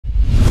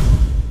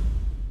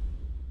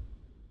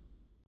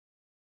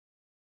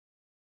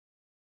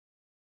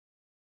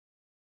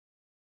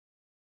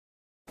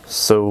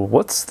So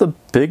what's the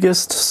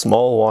biggest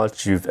small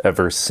watch you've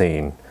ever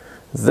seen?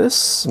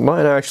 This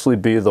might actually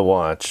be the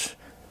watch,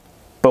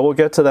 but we'll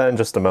get to that in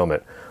just a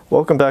moment.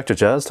 Welcome back to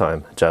Jazz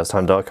Time.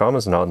 JazzTime.com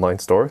is an online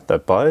store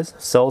that buys,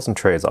 sells, and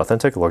trades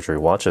authentic luxury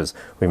watches.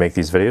 We make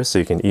these videos so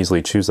you can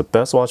easily choose the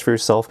best watch for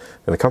yourself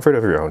in the comfort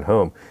of your own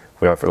home.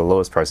 We offer the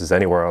lowest prices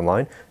anywhere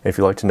online, and if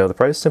you'd like to know the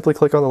price, simply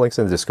click on the links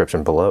in the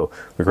description below.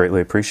 We greatly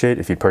appreciate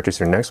if you'd purchase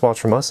your next watch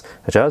from us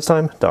at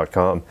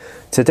JazzTime.com.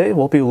 Today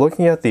we'll be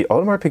looking at the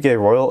Audemars Piguet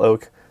Royal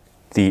Oak,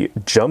 the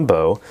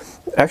Jumbo,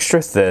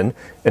 extra thin,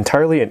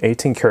 entirely in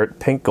 18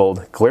 karat pink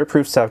gold,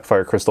 glare-proof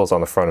sapphire crystals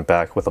on the front and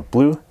back with a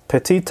blue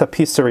petite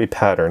tapisserie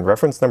pattern,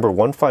 reference number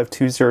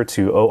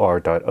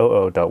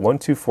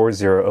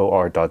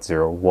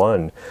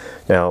 15202OR.OO.1240OR.01.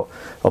 Now,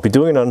 I'll be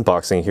doing an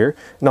unboxing here,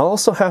 and I'll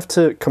also have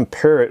to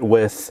compare it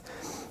with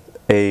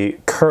a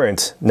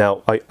current,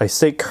 now I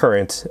say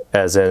current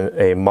as in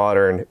a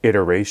modern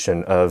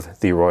iteration of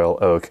the Royal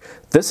Oak.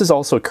 This is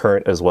also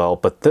current as well,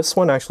 but this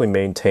one actually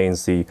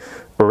maintains the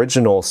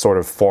original sort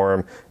of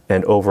form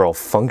and overall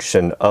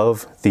function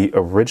of the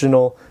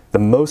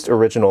most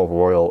original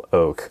Royal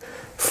Oak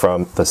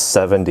from the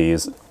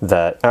 70s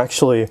that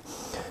actually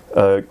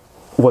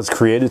was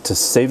created to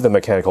save the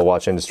mechanical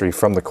watch industry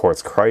from the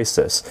quartz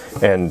crisis.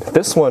 And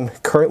this one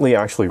currently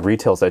actually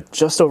retails at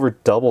just over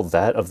double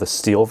that of the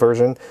steel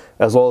version,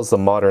 as well as the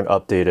modern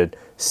updated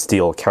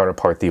steel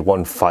counterpart, the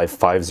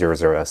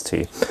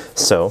 15500ST.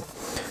 So,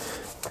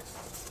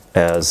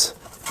 as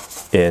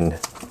in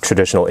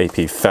traditional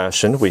AP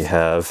fashion, we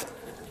have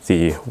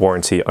the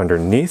warranty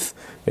underneath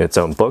its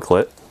own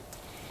booklet,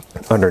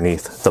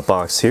 underneath the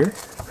box here,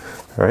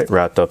 all right,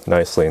 wrapped up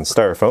nicely in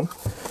styrofoam.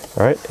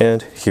 All right,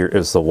 and here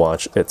is the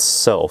watch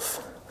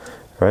itself,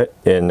 all right,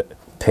 in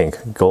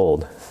pink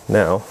gold.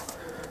 Now,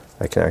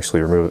 I can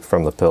actually remove it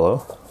from the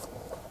pillow.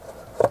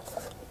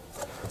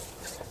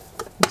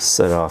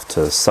 Set it off to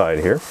the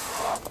side here.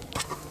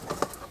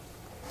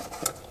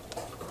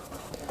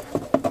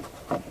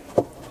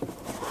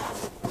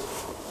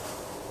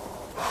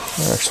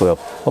 Actually,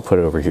 I'll put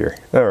it over here.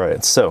 All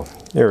right, so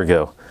here we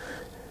go.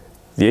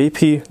 The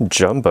AP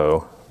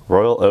Jumbo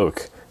Royal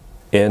Oak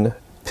in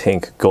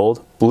pink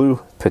gold, blue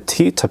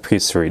petite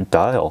tapisserie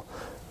dial,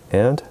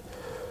 and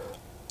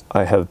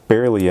I have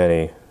barely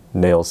any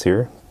nails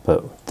here,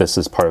 but this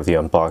is part of the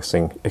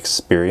unboxing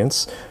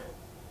experience.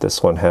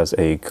 This one has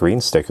a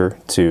green sticker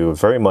to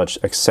very much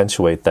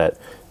accentuate that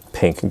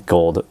pink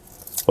gold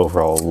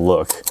overall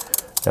look.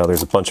 Now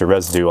there's a bunch of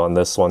residue on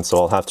this one, so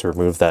I'll have to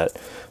remove that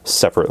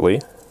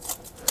separately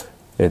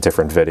in a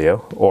different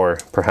video, or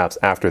perhaps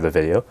after the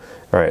video.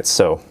 All right,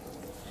 so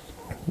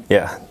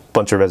yeah,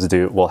 bunch of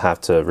residue, we'll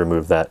have to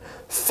remove that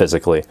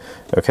physically,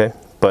 okay?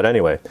 But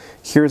anyway,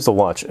 here's the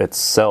watch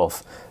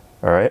itself,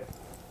 all right?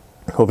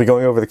 We'll be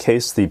going over the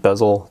case, the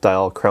bezel,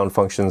 dial, crown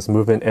functions,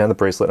 movement, and the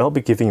bracelet, and I'll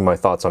be giving you my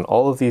thoughts on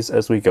all of these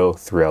as we go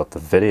throughout the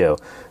video.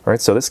 All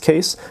right, so this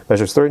case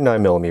measures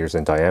 39 millimeters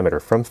in diameter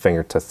from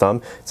finger to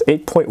thumb. It's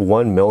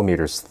 8.1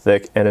 millimeters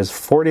thick and is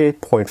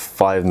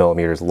 48.5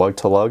 millimeters lug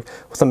to lug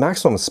with a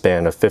maximum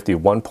span of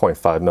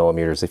 51.5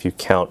 millimeters if you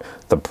count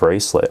the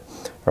bracelet,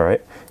 all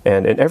right?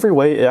 And in every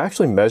way, it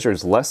actually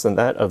measures less than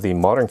that of the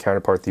modern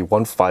counterpart, the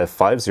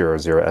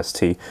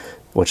 15500ST,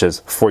 which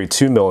is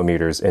 42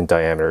 millimeters in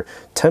diameter,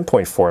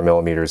 10.4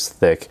 millimeters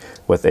thick,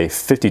 with a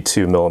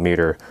 52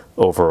 millimeter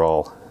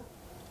overall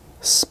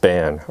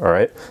span, all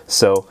right?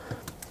 So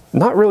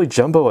not really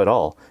jumbo at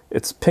all.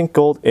 It's pink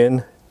gold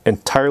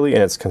entirely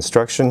in its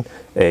construction,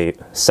 a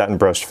satin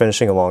brush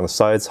finishing along the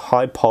sides,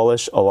 high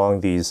polish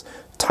along these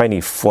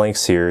tiny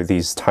flanks here,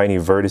 these tiny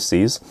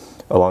vertices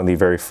along the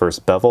very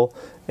first bevel,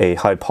 a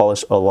high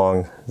polish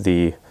along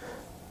the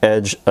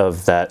edge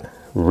of that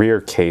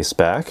rear case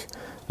back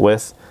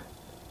with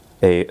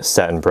a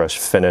satin brush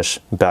finish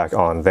back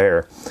on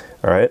there,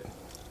 all right?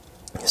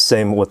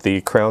 Same with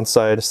the crown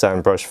side,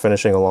 satin brush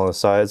finishing along the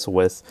sides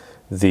with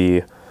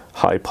the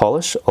high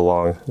polish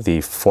along the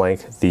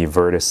flank, the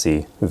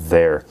vertice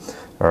there,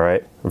 all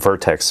right?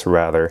 Vertex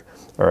rather,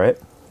 all right?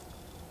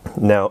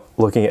 Now,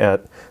 looking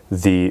at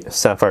the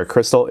sapphire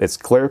crystal, it's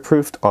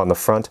glare-proofed on the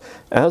front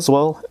as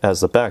well as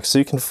the back, so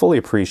you can fully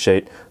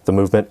appreciate the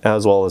movement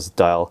as well as the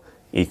dial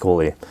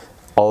equally.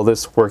 All of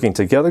this working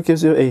together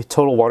gives you a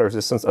total water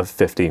resistance of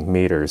 50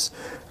 meters.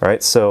 All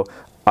right, so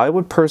I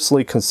would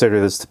personally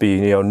consider this to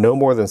be, no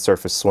more than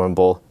surface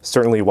swimmable.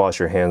 Certainly wash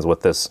your hands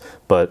with this,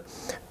 but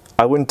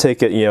I wouldn't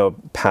take it,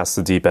 past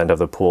the deep end of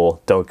the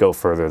pool. Don't go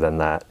further than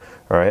that,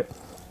 all right?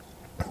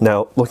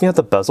 Now, looking at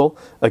the bezel,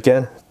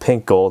 again,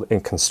 pink gold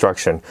in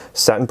construction,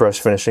 satin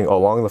brush finishing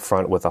along the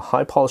front with a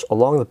high polish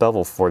along the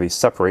bevel for the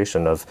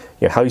separation of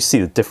how you see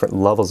the different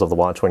levels of the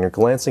watch when you're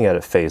glancing at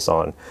it face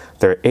on.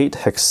 There are 8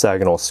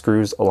 hexagonal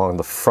screws along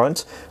the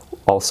front,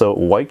 also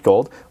white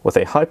gold with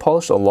a high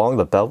polish along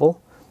the bevel,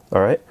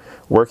 all right,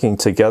 working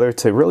together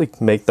to really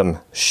make them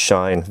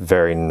shine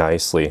very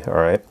nicely, all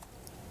right.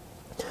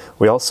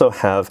 we also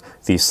have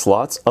the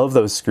slots of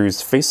those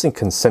screws facing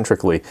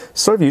concentrically,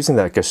 sort of using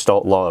that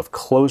Gestalt law of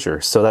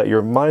closure so that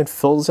your mind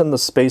fills in the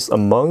space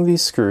among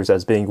these screws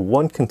as being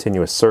one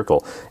continuous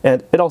circle.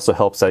 And it also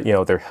helps that, you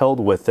know, they're held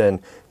within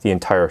the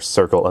entire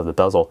circle of the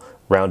bezel,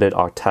 rounded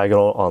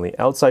octagonal on the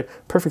outside,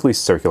 perfectly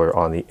circular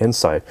on the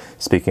inside.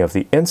 Speaking of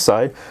the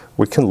inside,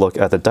 we can look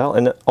at the dial,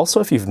 and also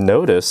if you've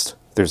noticed,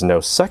 there's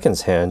no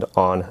seconds hand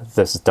on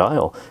this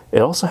dial.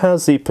 It also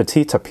has the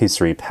Petite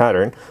Tapisserie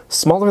pattern,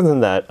 smaller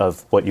than that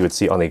of what you would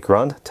see on the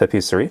Grande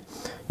Tapisserie,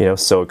 you know,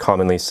 so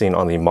commonly seen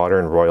on the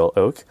modern Royal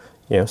Oak.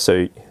 You know,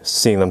 so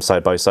seeing them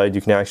side by side,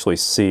 you can actually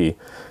see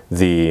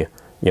the,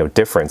 you know,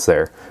 difference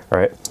there. All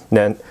right, and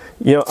then,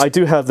 you know, I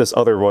do have this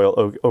other Royal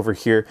Oak over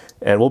here,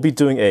 and we'll be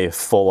doing a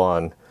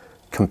full-on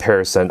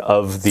comparison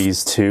of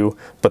these two,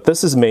 but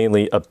this is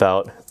mainly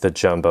about the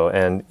jumbo.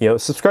 And, you know,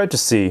 subscribe to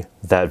see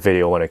that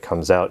video when it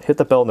comes out. Hit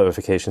the bell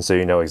notification so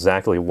you know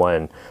exactly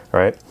when.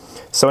 All right,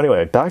 so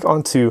anyway, back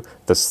onto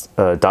this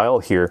dial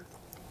here.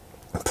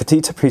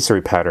 Petite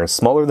Tapisserie pattern,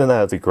 smaller than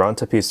that of the Grande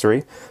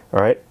Tapisserie.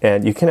 All right,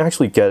 and you can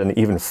actually get an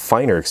even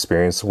finer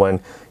experience when,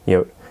 you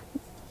know,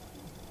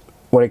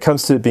 when it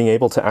comes to being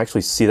able to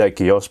actually see that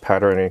guilloche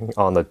patterning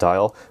on the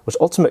dial, which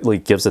ultimately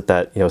gives it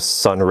that, you know,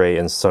 sun ray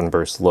and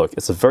sunburst look.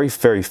 It's a very,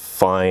 very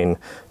fine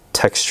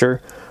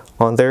texture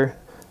on there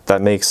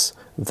that makes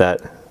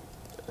that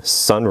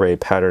sun ray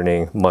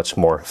patterning much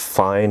more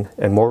fine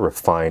and more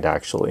refined,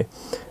 actually.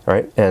 All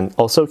right, and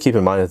also keep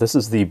in mind that this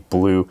is the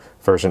blue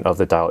version of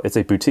the dial. It's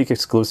a boutique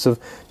exclusive,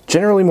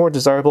 generally more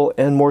desirable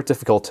and more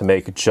difficult to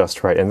make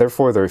just right, and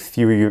therefore there are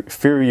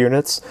fewer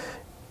units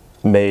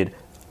made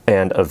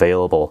and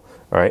available.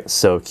 All right,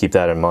 so keep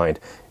that in mind.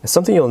 And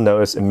something you'll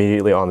notice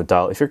immediately on the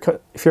dial, if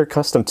you're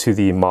accustomed to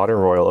the modern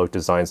Royal Oak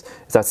designs,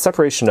 is that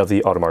separation of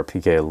the Audemars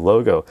Piguet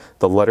logo.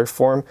 The letter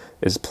form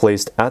is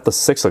placed at the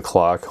 6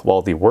 o'clock,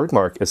 while the word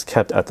mark is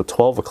kept at the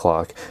 12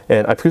 o'clock.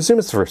 And I presume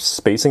it's for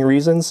spacing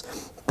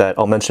reasons that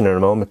I'll mention in a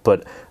moment,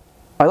 but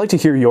I'd like to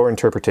hear your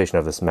interpretation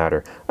of this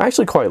matter. I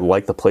actually quite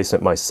like the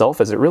placement myself,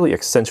 as it really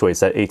accentuates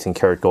that 18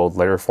 karat gold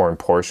letter form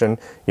portion,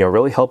 you know,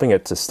 really helping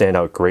it to stand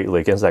out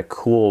greatly against that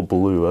cool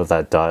blue of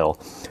that dial.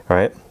 All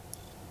right.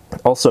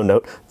 Also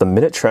note, the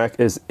minute track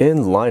is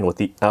in line with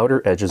the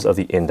outer edges of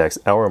the index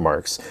hour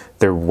marks.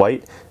 They're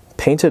white,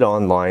 painted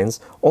on lines,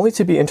 only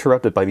to be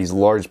interrupted by these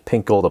large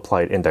pink gold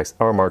applied index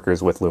hour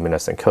markers with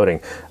luminescent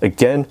coating.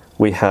 Again,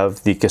 we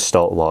have the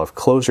Gestalt law of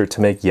closure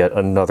to make yet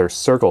another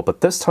circle,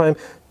 but this time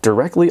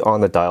directly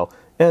on the dial,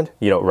 and,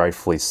 you know,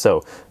 rightfully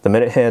so. The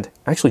minute hand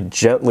actually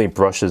gently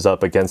brushes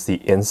up against the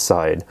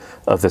inside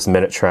of this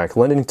minute track,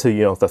 lending to,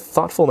 you know, the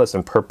thoughtfulness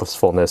and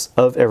purposefulness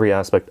of every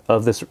aspect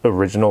of this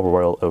original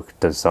Royal Oak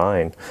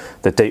design.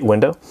 The date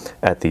window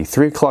at the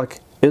 3 o'clock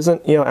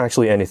isn't, you know,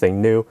 actually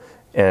anything new,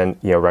 and,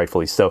 you know,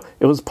 rightfully so.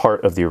 It was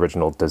part of the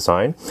original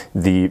design.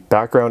 The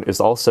background is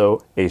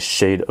also a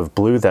shade of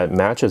blue that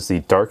matches the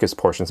darkest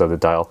portions of the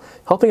dial,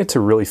 helping it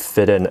to really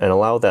fit in and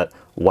allow that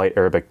white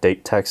Arabic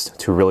date text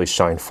to really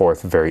shine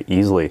forth very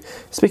easily.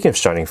 Speaking of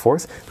shining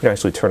forth, we can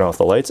actually turn off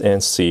the lights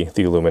and see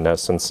the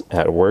luminescence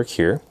at work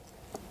here.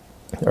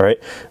 All right,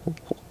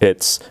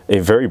 it's a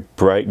very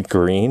bright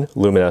green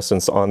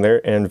luminescence on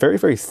there, and very,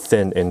 very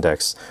thin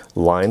index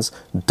lines,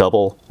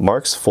 double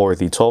marks for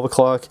the 12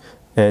 o'clock,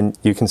 and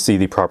you can see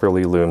the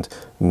properly loomed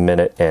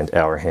minute and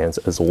hour hands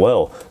as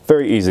well.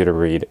 Very easy to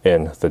read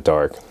in the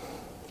dark.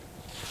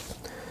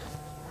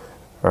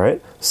 All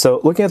right,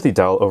 so looking at the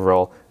dial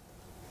overall,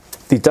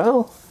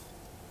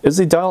 is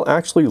the dial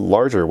actually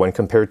larger when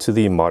compared to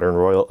the modern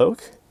Royal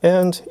Oak?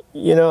 And,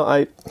 you know,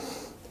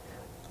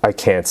 I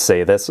can't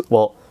say this.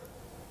 Well,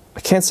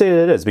 I can't say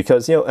that it is,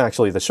 because, you know,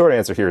 actually the short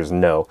answer here is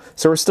no.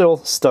 So we're still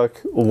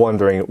stuck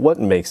wondering what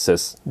makes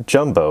this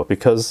jumbo,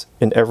 because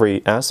in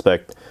every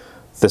aspect,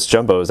 this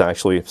jumbo is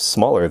actually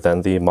smaller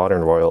than the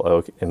modern Royal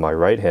Oak in my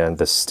right hand,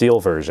 the steel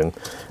version.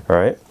 All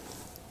right,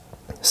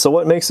 so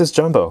what makes this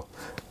jumbo?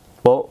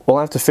 Well, we'll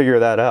have to figure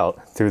that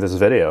out through this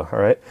video. All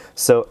right,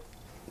 so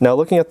now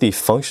looking at the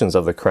functions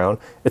of the crown,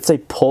 it's a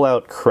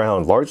pull-out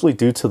crown, largely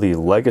due to the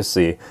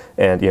legacy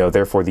and, you know,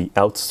 therefore the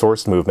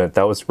outsourced movement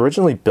that was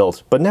originally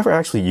built but never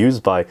actually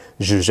used by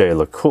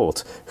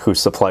Jaeger-LeCoultre, who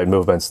supplied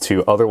movements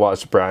to other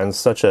watch brands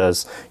such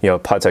as, you know,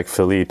 Patek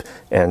Philippe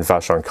and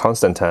Vacheron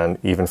Constantin,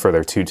 even for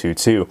their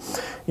 222,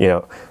 you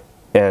know.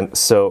 And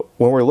so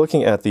when we're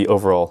looking at the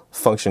overall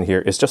function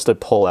here, it's just a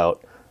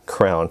pull-out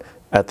crown.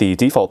 At the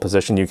default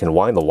position, you can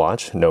wind the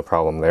watch, no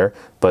problem there,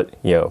 but,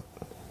 you know,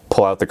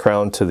 pull out the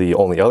crown to the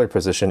only other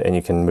position and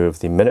you can move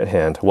the minute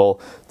hand. Well,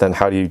 then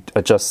how do you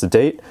adjust the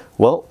date?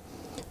 Well,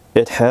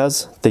 it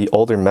has the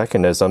older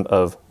mechanism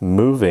of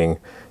moving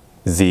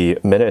the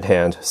minute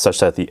hand such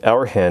that the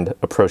hour hand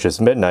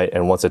approaches midnight,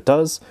 and once it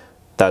does,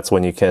 that's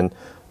when you can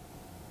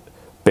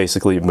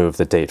basically move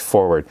the date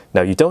forward.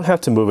 Now, you don't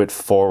have to move it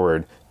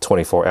forward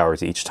 24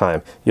 hours each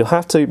time. You'll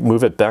have to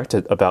move it back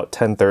to about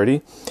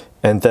 10:30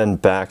 and then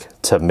back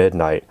to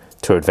midnight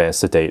to advance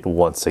the date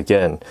once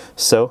again.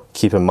 So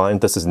keep in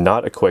mind, this is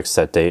not a quick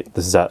set date.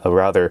 This is at a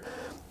rather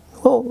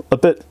well, a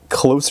bit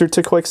closer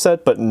to quick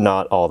set, but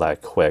not all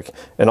that quick.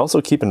 And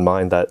also keep in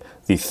mind that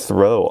the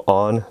throw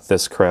on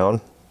this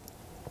crown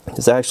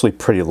is actually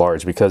pretty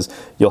large, because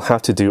you'll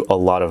have to do a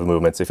lot of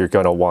movements if you're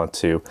going to want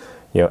to,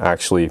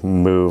 actually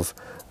move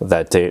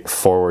that date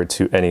forward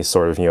to any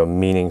sort of,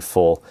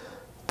 meaningful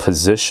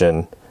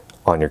position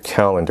on your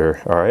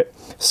calendar. All right,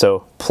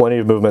 so plenty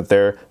of movement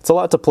there. It's a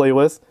lot to play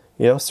with,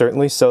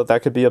 certainly, so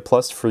that could be a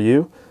plus for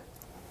you.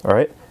 All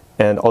right,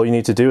 and all you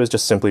need to do is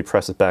just simply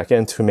press it back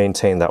in to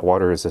maintain that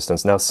water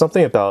resistance. Now,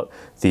 something about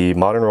the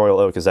modern Royal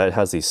Oak is that it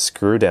has the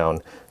screw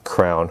down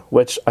crown,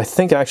 which I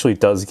think actually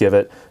does give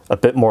it a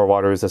bit more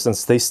water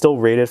resistance. They still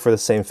rate it for the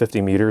same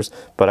 50 meters,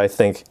 but I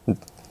think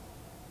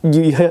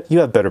you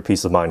have better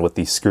peace of mind with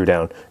the screw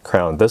down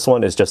crown. This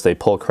one is just a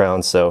pull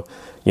crown, so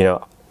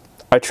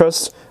I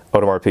trust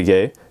Audemars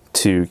Piguet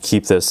to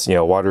keep this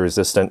water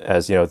resistant,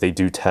 as they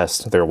do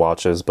test their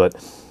watches, but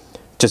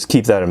just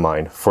keep that in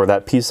mind. For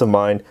that peace of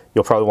mind,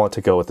 you'll probably want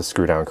to go with the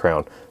screw down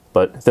crown,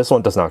 but this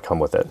one does not come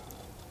with it.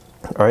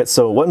 All right,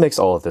 so what makes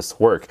all of this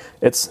work?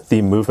 It's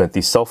the movement,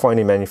 the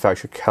self-winding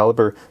manufactured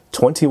caliber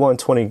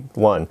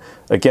 2121.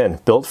 Again,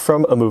 built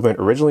from a movement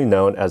originally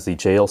known as the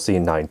JLC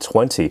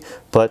 920,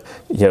 but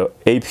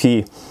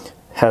AP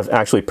have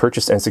actually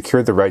purchased and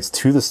secured the rights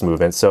to this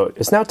movement, so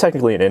it's now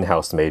technically an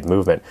in-house made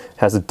movement. It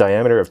has a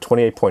diameter of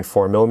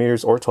 28.4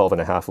 millimeters or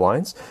 12.5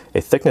 lines,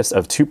 a thickness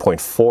of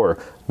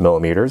 2.4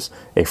 millimeters,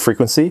 a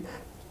frequency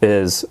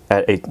is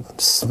at a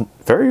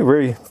very,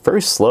 very,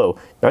 very slow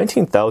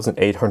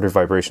 19,800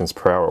 vibrations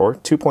per hour, or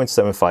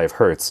 2.75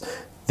 hertz.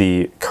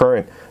 The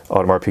current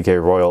Audemars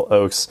Piguet Royal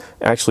Oaks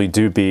actually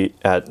do beat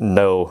at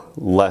no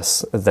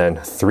less than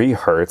 3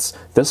 hertz.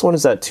 This one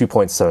is at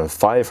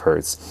 2.75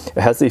 hertz.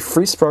 It has a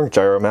free-sprung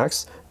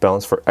gyromax,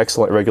 balanced for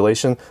excellent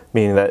regulation,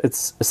 meaning that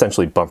it's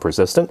essentially bump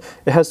resistant.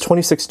 It has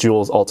 26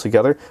 jewels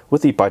altogether,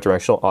 with the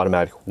bidirectional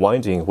automatic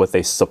winding with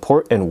a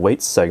support and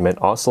weight segment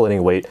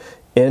oscillating weight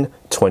in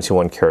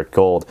 21 karat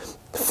gold.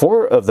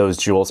 4 of those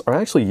jewels are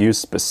actually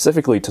used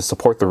specifically to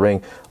support the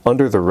ring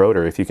under the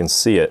rotor, if you can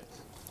see it,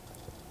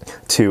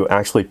 to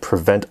actually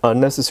prevent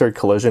unnecessary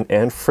collision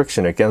and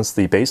friction against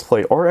the base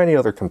plate or any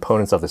other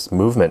components of this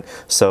movement.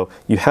 So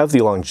you have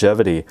the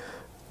longevity,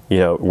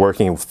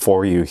 working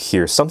for you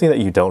here, something that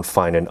you don't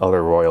find in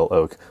other Royal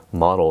Oak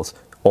models,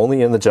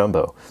 only in the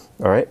Jumbo.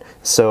 All right,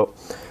 so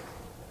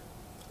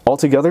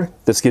altogether,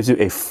 this gives you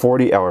a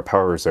 40-hour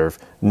power reserve.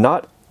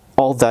 Not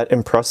all that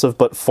impressive,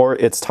 but for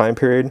its time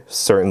period,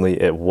 certainly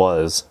it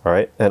was. All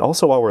right, and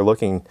also while we're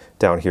looking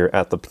down here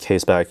at the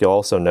case back, you'll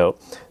also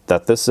note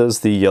that this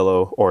is the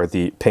yellow, or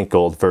the pink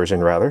gold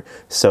version rather.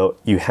 So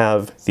you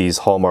have these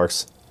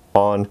hallmarks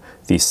on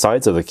the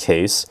sides of the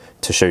case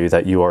to show you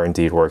that you are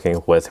indeed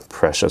working with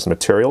precious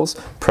materials,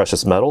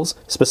 precious metals,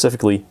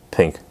 specifically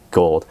pink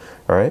gold.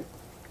 All right.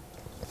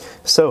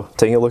 So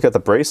taking a look at the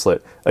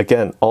bracelet,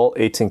 again, all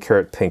 18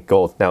 karat pink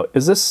gold. Now,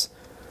 is this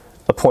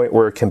a point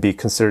where it can be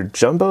considered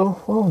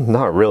jumbo? Well,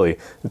 not really.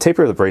 The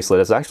taper of the bracelet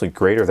is actually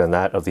greater than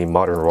that of the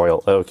modern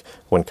Royal Oak.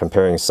 When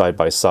comparing side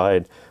by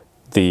side,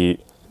 the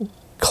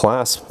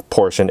clasp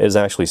portion is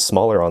actually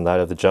smaller on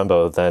that of the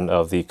jumbo than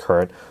of the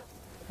current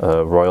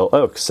Royal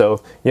Oak.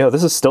 So,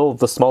 this is still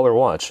the smaller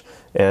watch.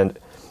 And,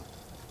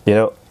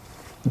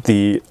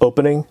 the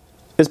opening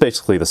is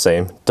basically the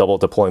same. Double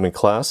deployment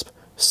clasp,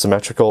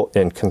 symmetrical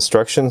in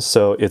construction,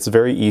 so it's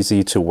very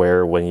easy to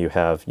wear when you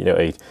have,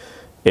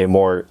 a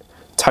more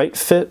tight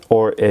fit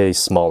or a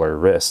smaller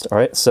wrist. All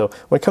right, so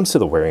when it comes to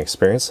the wearing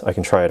experience, I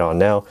can try it on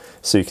now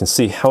so you can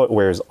see how it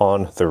wears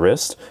on the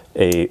wrist.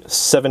 A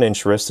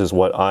 7-inch wrist is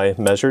what I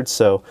measured,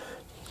 so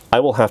I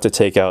will have to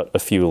take out a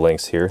few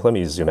links here. Let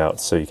me zoom out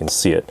so you can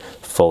see it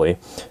fully.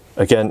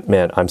 Again,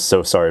 man, I'm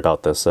so sorry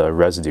about this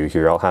residue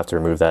here. I'll have to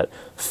remove that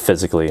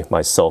physically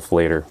myself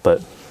later,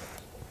 but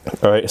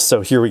all right,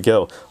 so here we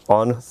go.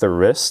 On the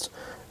wrist,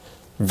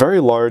 very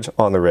large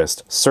on the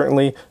wrist,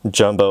 certainly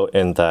jumbo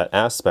in that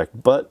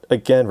aspect, but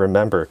again,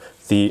 remember,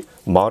 the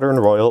modern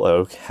Royal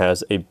Oak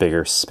has a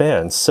bigger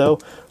span, so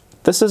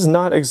this is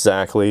not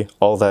exactly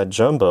all that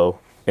jumbo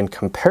in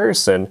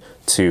comparison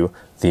to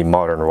the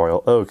modern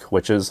Royal Oak,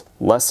 which is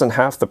less than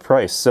half the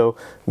price. So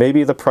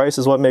maybe the price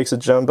is what makes it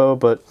jumbo,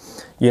 but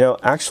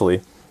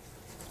actually,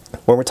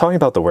 when we're talking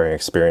about the wearing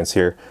experience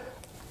here,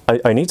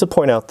 I need to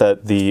point out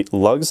that the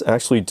lugs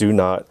actually do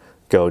not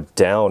go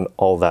down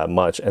all that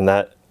much, and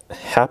that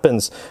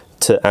happens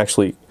to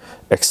actually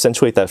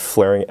accentuate that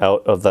flaring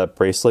out of that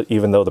bracelet,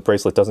 even though the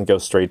bracelet doesn't go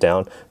straight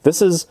down.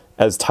 This is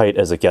as tight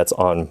as it gets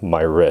on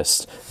my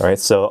wrist. All right,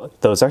 so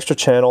those extra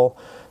channel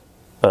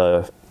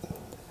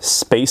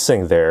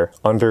spacing there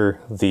under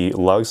the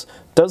lugs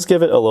does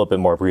give it a little bit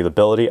more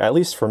breathability, at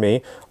least for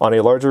me. On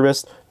a larger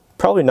wrist,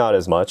 probably not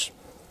as much,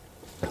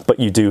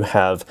 but you do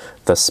have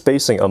the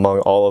spacing among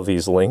all of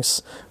these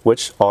links,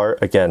 which are,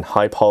 again,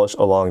 high polish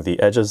along the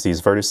edges,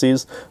 these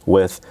vertices,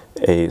 with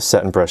a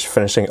satin brush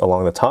finishing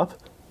along the top.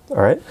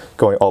 All right,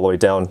 going all the way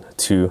down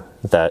to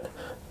that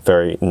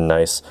very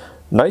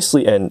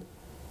nicely and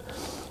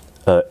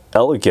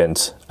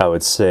elegant, I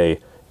would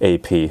say,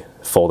 AP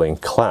folding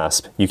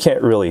clasp. You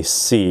can't really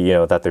see,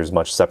 that there's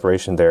much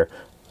separation there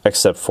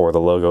except for the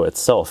logo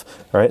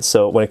itself. All right,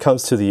 so when it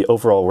comes to the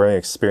overall wearing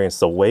experience,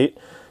 the weight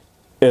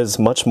is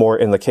much more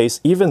in the case,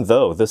 even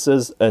though this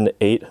is an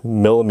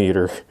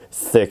 8mm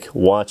thick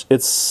watch.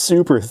 It's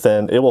super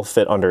thin. It will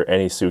fit under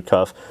any suit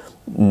cuff.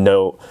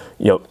 No,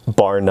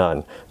 bar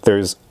none.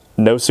 There's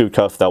no suit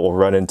cuff that will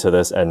run into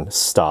this and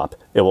stop.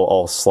 It will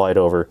all slide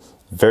over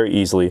very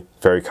easily,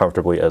 very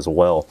comfortably as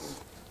well.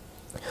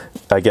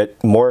 I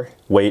get more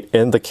weight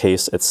in the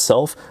case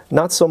itself,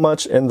 not so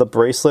much in the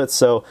bracelet.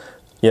 So,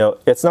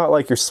 it's not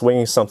like you're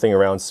swinging something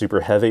around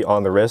super heavy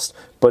on the wrist,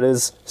 but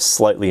is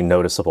slightly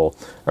noticeable.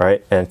 All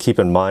right, and keep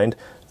in mind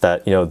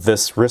that,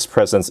 this wrist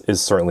presence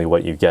is certainly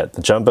what you get.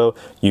 The jumbo,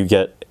 you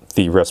get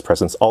the wrist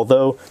presence,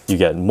 although you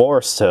get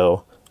more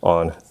so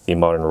on the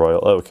modern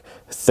Royal Oak.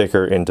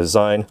 Thicker in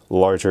design,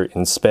 larger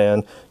in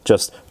span,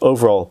 just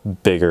overall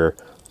bigger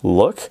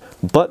look.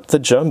 But the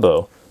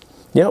jumbo,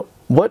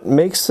 what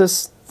makes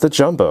this the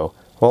jumbo?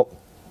 Well,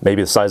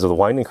 maybe the size of the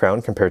winding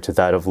crown compared to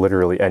that of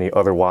literally any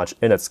other watch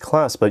in its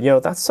class, but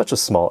that's such a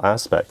small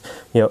aspect.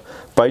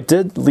 But I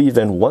did leave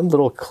in one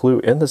little clue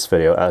in this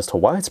video as to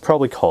why it's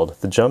probably called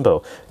the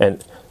jumbo,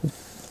 and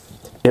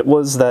it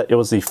was that it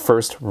was the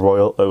first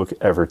Royal Oak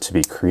ever to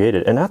be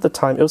created, and at the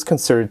time it was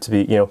considered to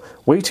be,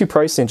 way too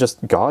pricey and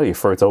just gaudy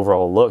for its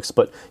overall looks,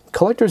 but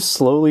collectors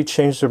slowly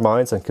changed their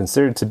minds and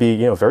considered it to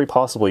be, very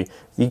possibly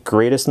the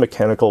greatest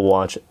mechanical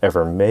watch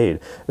ever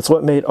made. It's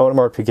what made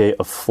Audemars Piguet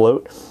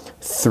afloat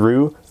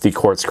through the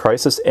quartz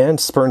crisis and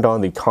spurned on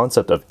the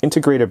concept of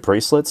integrated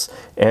bracelets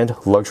and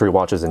luxury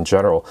watches in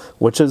general,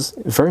 which is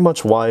very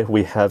much why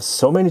we have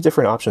so many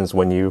different options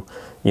when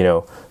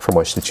from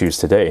which to choose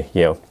today,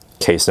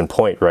 case in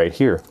point right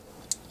here.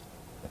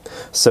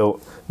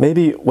 So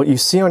maybe what you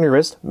see on your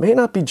wrist may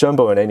not be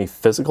jumbo in any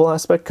physical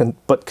aspect,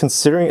 but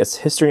considering its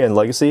history and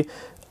legacy,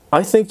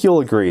 I think you'll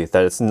agree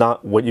that it's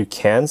not what you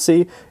can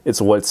see,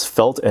 it's what's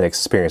felt and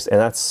experienced, and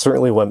that's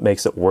certainly what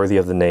makes it worthy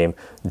of the name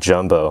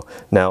jumbo.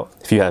 Now,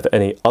 if you have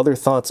any other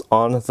thoughts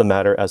on the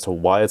matter as to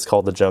why it's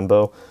called the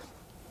jumbo,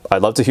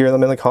 I'd love to hear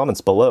them in the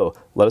comments below.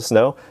 Let us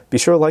know. Be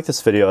sure to like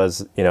this video,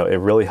 as it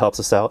really helps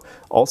us out.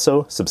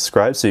 Also,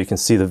 subscribe so you can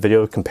see the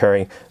video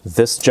comparing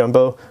this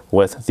jumbo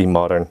with the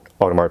modern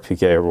Audemars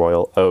Piguet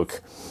Royal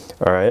Oak.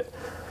 All right.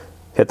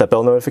 Hit that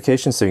bell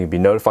notification so you can be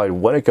notified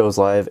when it goes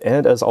live.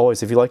 And as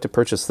always, if you'd like to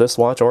purchase this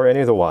watch or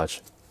any other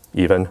watch,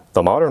 even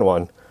the modern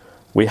one,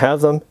 we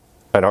have them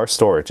at our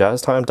store,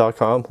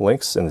 jazztime.com.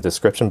 Links in the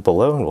description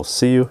below, and we'll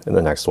see you in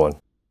the next one.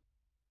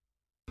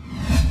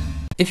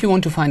 If you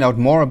want to find out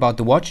more about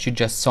the watch you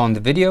just saw in the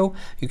video,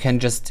 you can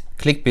just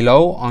click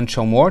below on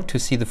Show More to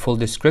see the full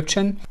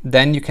description.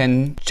 Then you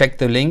can check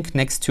the link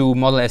next to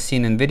model as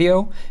seen in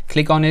video,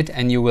 click on it,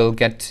 and you will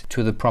get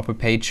to the proper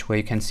page where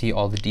you can see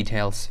all the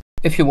details.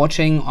 If you're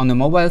watching on a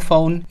mobile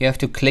phone, you have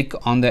to click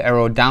on the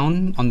arrow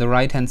down on the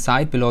right hand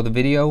side below the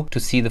video to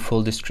see the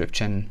full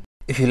description.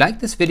 If you like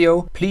this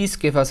video, please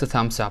give us a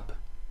thumbs up.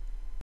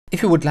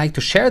 If you would like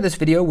to share this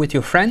video with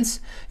your friends,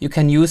 you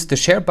can use the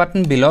share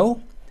button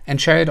below and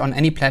share it on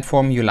any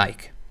platform you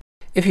like.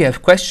 If you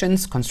have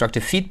questions,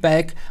 constructive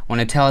feedback,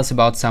 want to tell us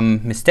about some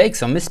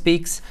mistakes or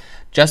misspeaks,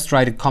 just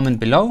write a comment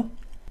below.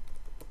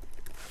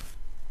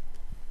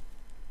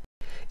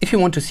 If you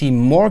want to see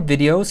more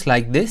videos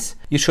like this,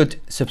 you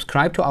should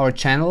subscribe to our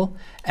channel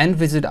and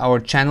visit our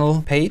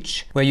channel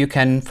page where you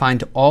can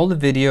find all the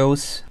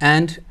videos.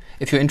 And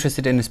if you're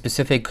interested in a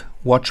specific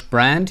watch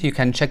brand, you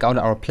can check out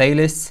our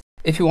playlists.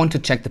 If you want to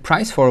check the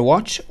price for a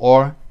watch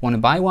or want to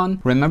buy one,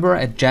 remember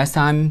at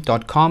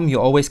jazztime.com you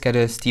always get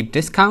a steep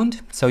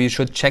discount, so you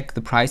should check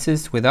the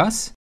prices with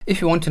us. If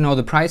you want to know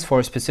the price for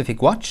a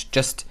specific watch,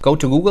 just go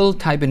to Google,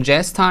 type in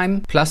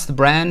JazzTime, plus the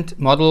brand,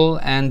 model,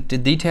 and the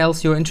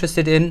details you're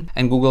interested in,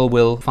 and Google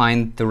will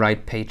find the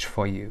right page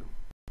for you.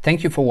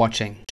 Thank you for watching.